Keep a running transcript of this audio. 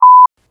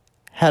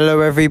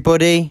Hello,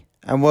 everybody,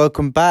 and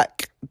welcome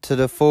back to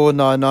the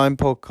 499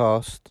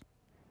 podcast.